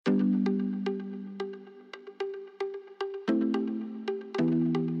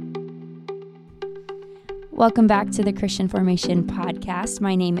Welcome back to the Christian Formation Podcast.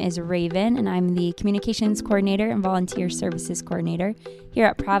 My name is Raven, and I'm the Communications Coordinator and Volunteer Services Coordinator here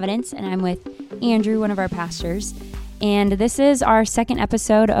at Providence, and I'm with Andrew, one of our pastors. And this is our second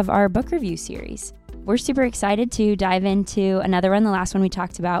episode of our book review series. We're super excited to dive into another one. The last one we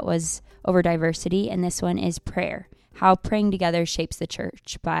talked about was over diversity, and this one is prayer, How Praying Together Shapes the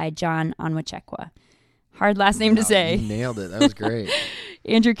Church by John Onwuchekwa. Hard last name to say. You nailed it. That was great.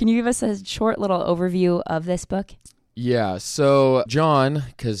 Andrew, can you give us a short little overview of this book? Yeah, so John,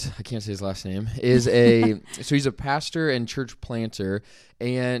 because I can't say his last name, is he's a pastor and church planter,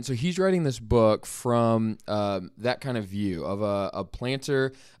 and so he's writing this book from that kind of view of a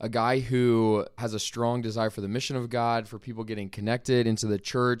planter, a guy who has a strong desire for the mission of God, for people getting connected into the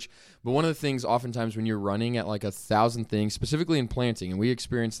church. But one of the things oftentimes when you're running at like 1,000 things, specifically in planting, and we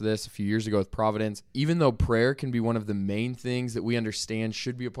experienced this a few years ago with Providence, even though prayer can be one of the main things that we understand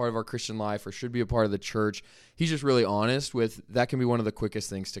should be a part of our Christian life or should be a part of the church, he's just really honest with that can be one of the quickest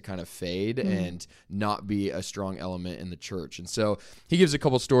things to kind of fade and not be a strong element in the church. And so he gives a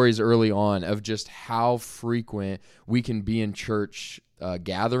couple stories early on of just how frequent we can be in church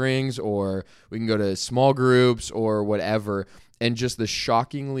gatherings, or we can go to small groups or whatever, and just the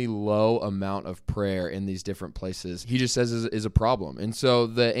shockingly low amount of prayer in these different places, he just says is a problem. And so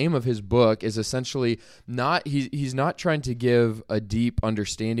the aim of his book is essentially he's not trying to give a deep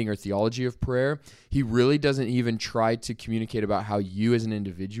understanding or theology of prayer. He really doesn't even try to communicate about how you as an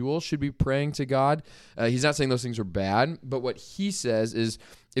individual should be praying to God. He's not saying those things are bad, but what he says is,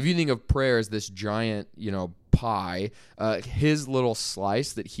 if you think of prayer as this giant, pie, his little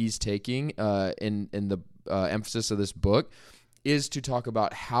slice that he's taking in the emphasis of this book is to talk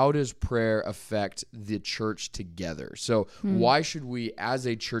about how does prayer affect the church together. So why should we as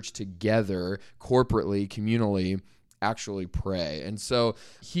a church together, corporately, communally, actually pray? And so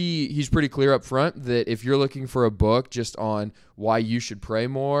he's pretty clear up front that if you're looking for a book just on why you should pray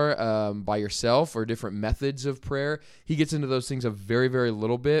more by yourself or different methods of prayer, he gets into those things a very, very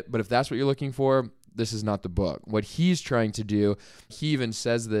little bit. But if that's what you're looking for, this is not the book. What he's trying to do, he even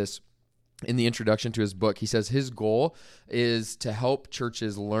says this in the introduction to his book. He says his goal is to help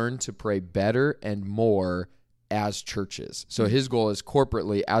churches learn to pray better and more as churches. So his goal is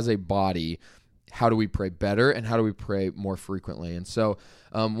corporately, as a body, how do we pray better and how do we pray more frequently? And so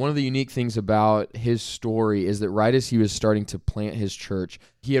one of the unique things about his story is that right as he was starting to plant his church,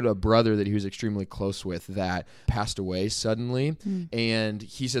 he had a brother that he was extremely close with that passed away suddenly. And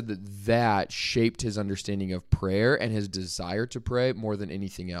he said that shaped his understanding of prayer and his desire to pray more than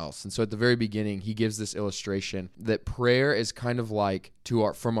anything else. And so at the very beginning, he gives this illustration that prayer is kind of like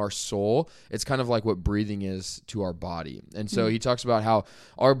from our soul, it's kind of like what breathing is to our body. And so he talks about how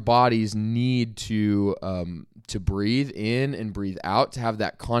our bodies need to breathe in and breathe out, to have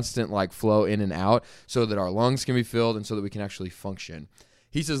that constant flow in and out so that our lungs can be filled and so that we can actually function.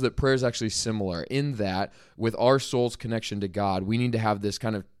 He says that prayer is actually similar in that with our soul's connection to God, we need to have this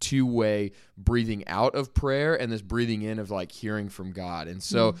kind of two-way breathing out of prayer and this breathing in of hearing from God. And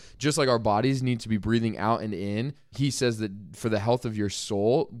so just like our bodies need to be breathing out and in, he says that for the health of your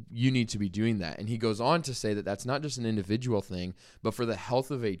soul, you need to be doing that. And he goes on to say that that's not just an individual thing, but for the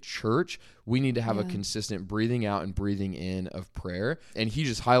health of a church, we need to have a consistent breathing out and breathing in of prayer. And he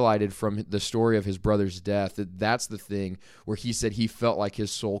just highlighted from the story of his brother's death that that's the thing where he said he felt like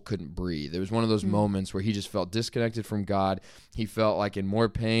his soul couldn't breathe. It was one of those moments where he just felt disconnected from God. He felt like in more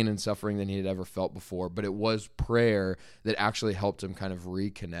pain and suffering than he had ever felt before. But it was prayer that actually helped him kind of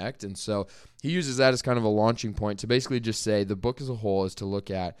reconnect. And so he uses that as kind of a launching point to basically just say the book as a whole is to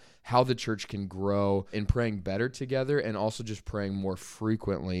look at how the church can grow in praying better together and also just praying more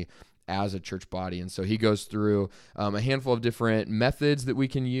frequently as a church body. And so he goes through a handful of different methods that we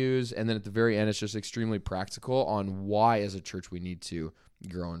can use. And then at the very end, it's just extremely practical on why as a church we need to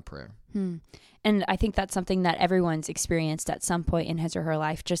grow in prayer. And I think that's something that everyone's experienced at some point in his or her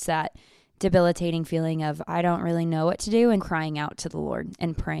life, just that debilitating feeling of, I don't really know what to do, and crying out to the Lord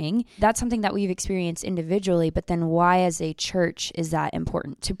and praying. That's something that we've experienced individually, but then why as a church is that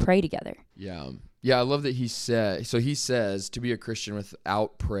important to pray together? Yeah, I love that he says to be a Christian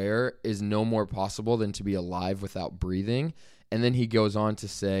without prayer is no more possible than to be alive without breathing. And then he goes on to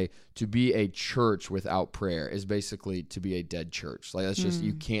say to be a church without prayer is basically to be a dead church. That's just,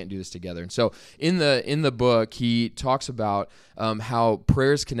 you can't do this together. And so in the book, he talks about how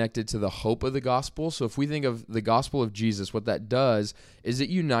prayer is connected to the hope of the gospel. So if we think of the gospel of Jesus, what that does is it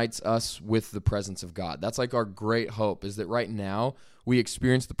unites us with the presence of God. That's our great hope, is that right now we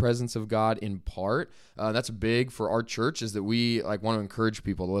experience the presence of God in part. That's big for our church, is that we want to encourage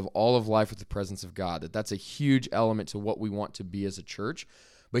people to live all of life with the presence of God. That's a huge element to what we want to be as a church.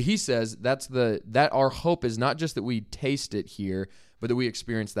 But he says that our hope is not just that we taste it here, but that we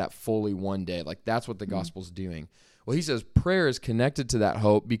experience that fully one day. Like that's what the gospel's doing. Well, he says prayer is connected to that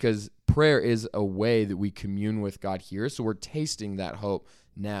hope because prayer is a way that we commune with God here. So we're tasting that hope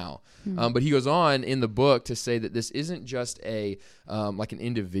now. But he goes on in the book to say that this isn't just like an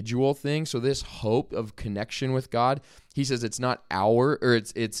individual thing. So this hope of connection with God, he says it's not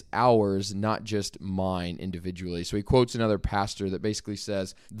it's ours, not just mine individually. So he quotes another pastor that basically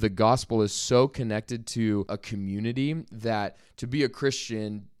says the gospel is so connected to a community that to be a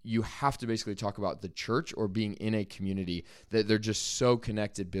Christian, you have to basically talk about the church or being in a community, that they're just so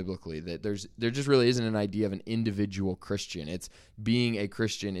connected biblically that there just really isn't an idea of an individual Christian. It's being a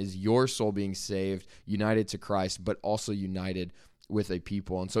Christian is your soul being saved, united to Christ, but also united with a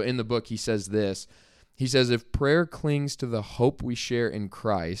people. And so in the book, he says this. He says, if prayer clings to the hope we share in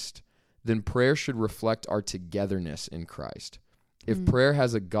Christ, then prayer should reflect our togetherness in Christ. If prayer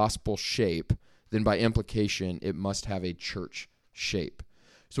has a gospel shape, then by implication, it must have a church shape.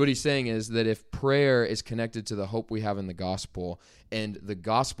 So what he's saying is that if prayer is connected to the hope we have in the gospel, and the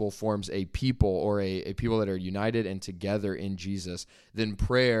gospel forms a people or a people that are united and together in Jesus, then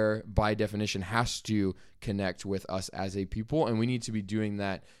prayer, by definition, has to connect with us as a people, and we need to be doing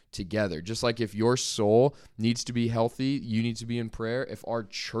that together. Just like if your soul needs to be healthy, you need to be in prayer. If our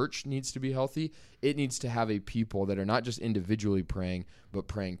church needs to be healthy, it needs to have a people that are not just individually praying, but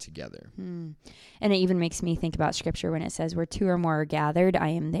praying together. And it even makes me think about scripture when it says where two or more are gathered, I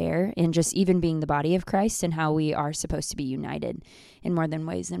am there, and just even being the body of Christ and how we are supposed to be united in more than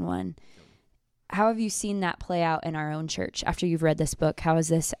ways than one. How have you seen that play out in our own church after you've read this book? How has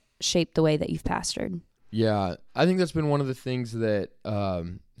this shaped the way that you've pastored? Yeah, I think that's been one of the things that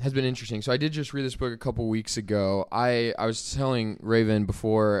has been interesting. So I did just read this book a couple weeks ago. I was telling Raven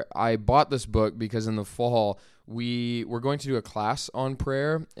before, I bought this book because in the fall we were going to do a class on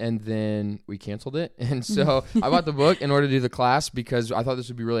prayer, and then we canceled it. And so I bought the book in order to do the class because I thought this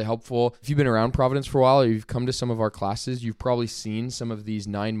would be really helpful. If you've been around Providence for a while or you've come to some of our classes, you've probably seen some of these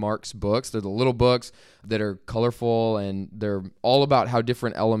 9 Marks books. They're the little books that are colorful, and they're all about how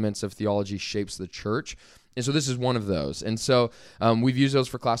different elements of theology shapes the church. And so this is one of those. And so we've used those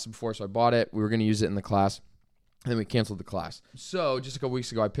for classes before, so I bought it. We were going to use it in the class, and then we canceled the class. So just a couple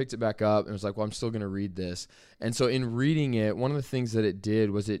weeks ago, I picked it back up and was like, well, I'm still going to read this. And so in reading it, one of the things that it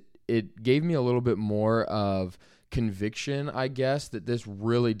did was it gave me a little bit more of conviction, I guess, that this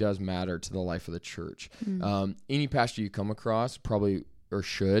really does matter to the life of the church. Any pastor you come across probably or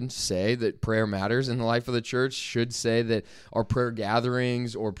should say that prayer matters in the life of the church, should say that our prayer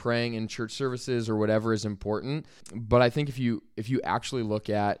gatherings or praying in church services or whatever is important. But I think if you actually look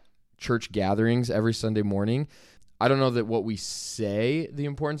at church gatherings every Sunday morning, I don't know that what we say the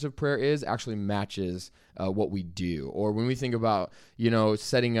importance of prayer is actually matches what we do. Or when we think about,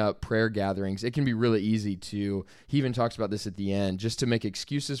 setting up prayer gatherings, it can be really easy to, he even talks about this at the end, just to make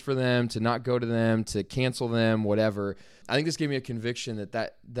excuses for them, to not go to them, to cancel them, whatever. I think this gave me a conviction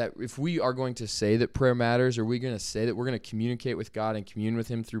that if we are going to say that prayer matters, or we're going to say that we're going to communicate with God and commune with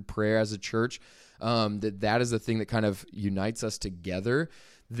him through prayer as a church, that is the thing that kind of unites us together,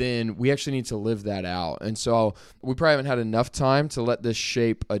 then we actually need to live that out. And so we probably haven't had enough time to let this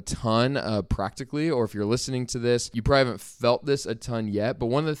shape a ton practically, or if you're listening to this, you probably haven't felt this a ton yet. But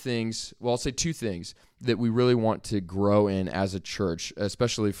one of the things, well, I'll say 2 things that we really want to grow in as a church,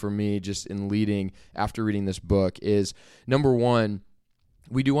 especially for me just in leading after reading this book, is number 1,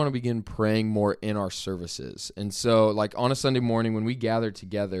 we do want to begin praying more in our services. And so like on a Sunday morning when we gather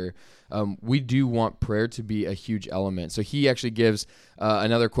together, we do want prayer to be a huge element. So he actually gives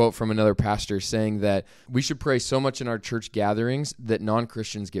another quote from another pastor saying that we should pray so much in our church gatherings that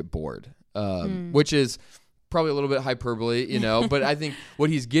non-Christians get bored, which is probably a little bit hyperbole, but I think what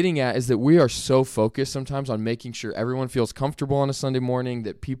he's getting at is that we are so focused sometimes on making sure everyone feels comfortable on a Sunday morning,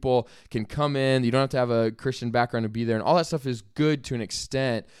 that people can come in, you don't have to have a Christian background to be there, and all that stuff is good to an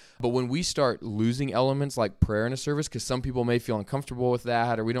extent. But when we start losing elements like prayer in a service, because some people may feel uncomfortable with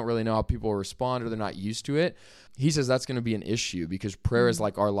that, or we don't really know how people respond, or they're not used to it, he says that's going to be an issue because prayer is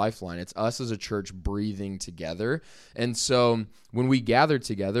like our lifeline. It's us as a church breathing together. And so when we gather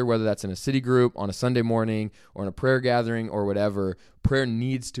together, whether that's in a city group, on a Sunday morning, or in a prayer gathering or whatever, prayer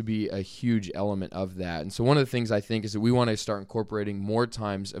needs to be a huge element of that. And so one of the things I think is that we want to start incorporating more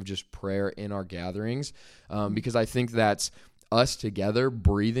times of just prayer in our gatherings, because I think that's us together,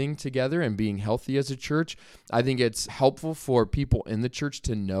 breathing together and being healthy as a church. I think it's helpful for people in the church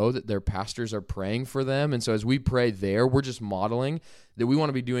to know that their pastors are praying for them. And so as we pray there, we're just modeling that we want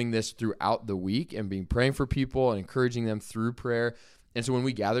to be doing this throughout the week and being praying for people and encouraging them through prayer. And so when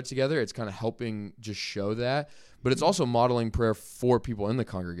we gather together, it's kind of helping just show that. but it's also modeling prayer for people in the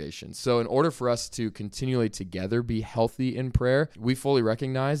congregation. So in order for us to continually together be healthy in prayer, we fully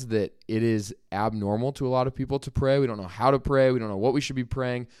recognize that it is abnormal to a lot of people to pray. We don't know how to pray. We don't know what we should be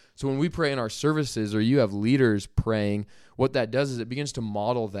praying. So when we pray in our services, or you have leaders praying, what that does is it begins to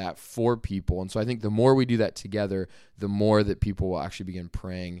model that for people. And so I think the more we do that together, the more that people will actually begin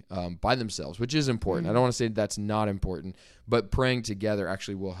praying by themselves, which is important. I don't want to say that's not important, but praying together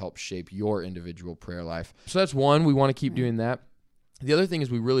actually will help shape your individual prayer life. So that's one. We want to keep doing that. The other thing is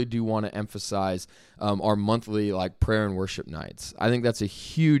we really do want to emphasize our monthly prayer and worship nights. I think that's a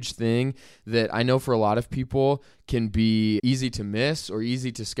huge thing that I know for a lot of people can be easy to miss or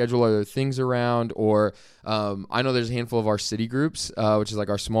easy to schedule other things around. Or I know there's a handful of our city groups, which is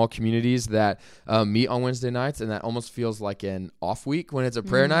our small communities that meet on Wednesday nights, and that almost feels like an off week when it's a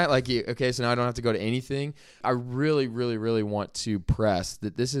prayer night. Okay, so now I don't have to go to anything. I really, really, really want to press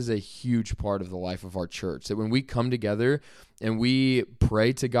that this is a huge part of the life of our church, that when we come together and we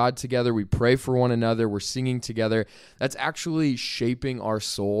pray to God together, we pray for one another, we're singing together, that's actually shaping our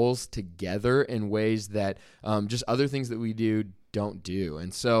souls together in ways that just other things that we do don't do.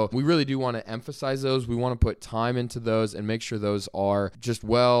 And so we really do want to emphasize those. We want to put time into those and make sure those are just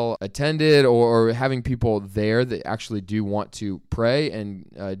well attended, or having people there that actually do want to pray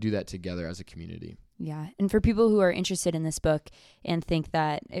and do that together as a community. Yeah. And for people who are interested in this book and think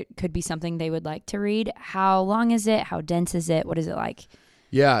that it could be something they would like to read, how long is it? How dense is it? What is it like?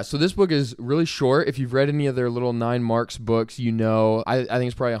 Yeah, so this book is really short. If you've read any of their little 9 Marks books, I think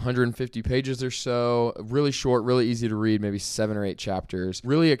it's probably 150 pages or so. Really short, really easy to read, maybe 7 or 8 chapters.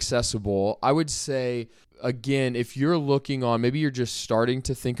 Really accessible. I would say, again, if you're looking on, maybe you're just starting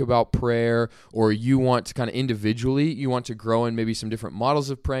to think about prayer, or you want to kind of individually, you want to grow in maybe some different models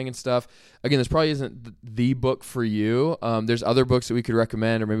of praying and stuff. Again, this probably isn't the book for you. There's other books that we could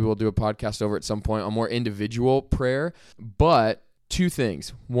recommend, or maybe we'll do a podcast over at some point on more individual prayer. But 2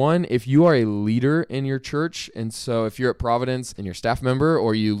 things. One, if you are a leader in your church, and so if you're at Providence and you're a staff member,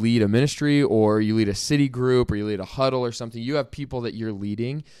 or you lead a ministry, or you lead a city group, or you lead a huddle or something, you have people that you're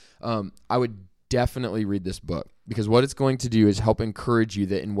leading, I would definitely read this book, because what it's going to do is help encourage you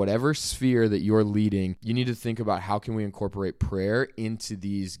that in whatever sphere that you're leading, you need to think about how can we incorporate prayer into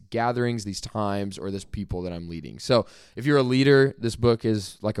these gatherings, these times, or this people that I'm leading. So if you're a leader, this book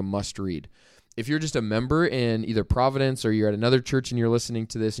is like a must read. If you're just a member in either Providence, or you're at another church and you're listening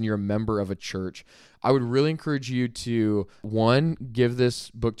to this and you're a member of a church, I would really encourage you to, one, give this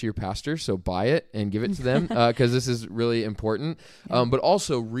book to your pastor, so buy it and give it to them, because this is really important, but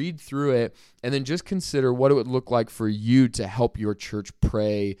also read through it and then just consider what it would look like for you to help your church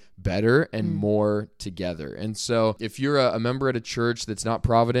pray better and more together. And so if you're a member at a church that's not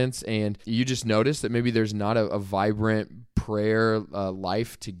Providence, and you just notice that maybe there's not a vibrant prayer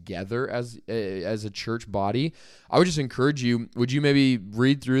life together as a church body, I would just encourage you, would you maybe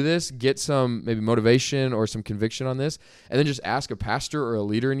read through this, get some maybe motivation or some conviction on this, and then just ask a pastor or a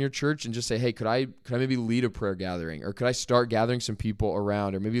leader in your church and just say, hey, could I maybe lead a prayer gathering, or could I start gathering some people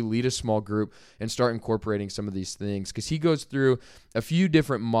around, or maybe lead a small group and start incorporating some of these things? Because he goes through a few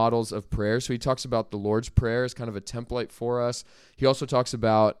different models of prayer. So he talks about the Lord's Prayer as kind of a template for us. He also talks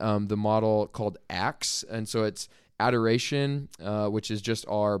about the model called ACTS, and so it's adoration, which is just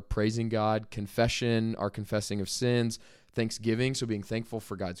our praising God; confession, our confessing of sins; thanksgiving, so being thankful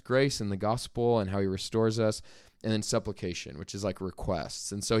for God's grace and the gospel and how he restores us; and then supplication, which is like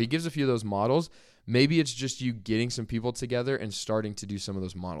requests. And so he gives a few of those models. Maybe it's just you getting some people together and starting to do some of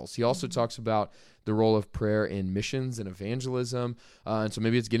those models. He also talks about the role of prayer in missions and evangelism. And so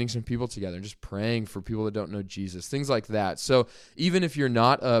maybe it's getting some people together and just praying for people that don't know Jesus, things like that. So even if you're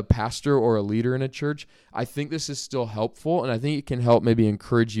not a pastor or a leader in a church, I think this is still helpful. And I think it can help maybe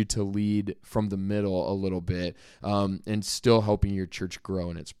encourage you to lead from the middle a little bit, and still helping your church grow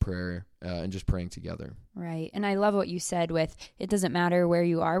in its prayer and just praying together. Right. And I love what you said with, it doesn't matter where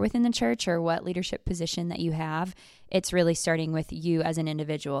you are within the church or what leadership position that you have. It's really starting with you as an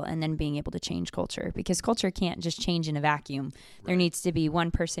individual and then being able to change culture, because culture can't just change in a vacuum. Right. There needs to be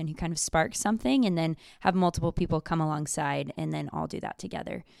one person who kind of sparks something, and then have multiple people come alongside and then all do that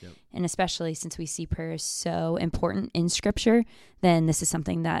together. Yep. And especially since we see prayer is so important in Scripture, then this is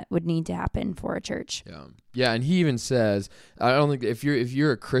something that would need to happen for a church. Yeah. And he even says, I don't think if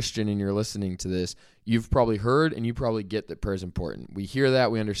you're a Christian and you're listening to this, you've probably heard and you probably get that prayer is important. We hear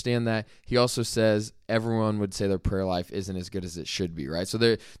that, we understand that. He also says everyone would say their prayer life isn't as good as it should be, right? So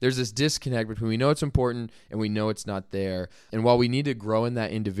there's this disconnect between we know it's important and we know it's not there. And while we need to grow in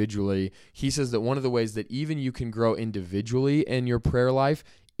that individually, he says that one of the ways that even you can grow individually in your prayer life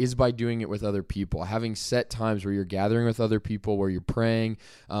is by doing it with other people, having set times where you're gathering with other people, where you're praying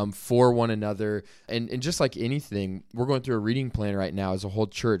for one another. And just like anything, we're going through a reading plan right now as a whole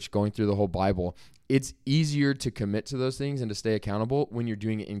church, going through the whole Bible. It's easier to commit to those things and to stay accountable when you're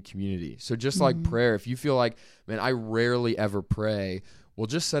doing it in community. So just like prayer, if you feel like, man, I rarely ever pray, well,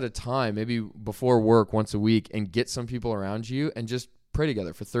 just set a time, maybe before work once a week, and get some people around you and just pray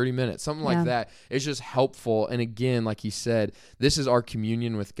together for 30 minutes, something like that. It's just helpful. And again, like he said, this is our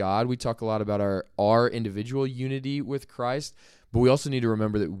communion with God. We talk a lot about our individual unity with Christ, but we also need to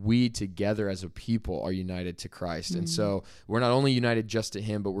remember that we together as a people are united to Christ. And so we're not only united just to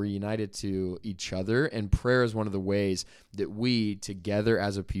him, but we're united to each other. And prayer is one of the ways that we together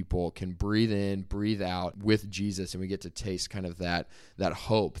as a people can breathe in, breathe out with Jesus. And we get to taste kind of that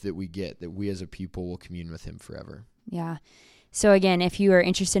hope that we get, that we as a people will commune with him forever. Yeah. So again, if you are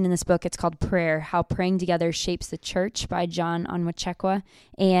interested in this book, it's called Prayer, How Praying Together Shapes the Church by John Onwuchekwa.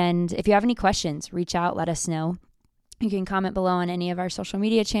 And if you have any questions, reach out, let us know. You can comment below on any of our social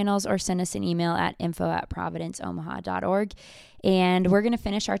media channels or send us an email at info@providenceomaha.org. And we're going to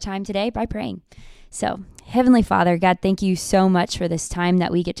finish our time today by praying. So, Heavenly Father, God, thank you so much for this time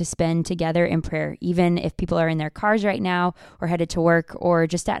that we get to spend together in prayer, even if people are in their cars right now or headed to work or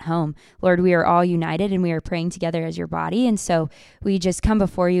just at home. Lord, we are all united and we are praying together as your body. And so we just come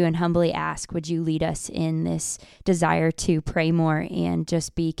before you and humbly ask, would you lead us in this desire to pray more and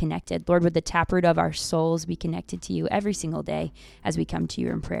just be connected? Lord, would the taproot of our souls be connected to you every single day as we come to you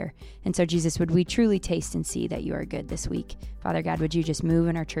in prayer? And so, Jesus, would we truly taste and see that you are good this week? Father God, would you just move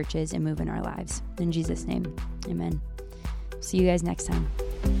in our churches and move in our lives? In Jesus' name, amen. See you guys next time.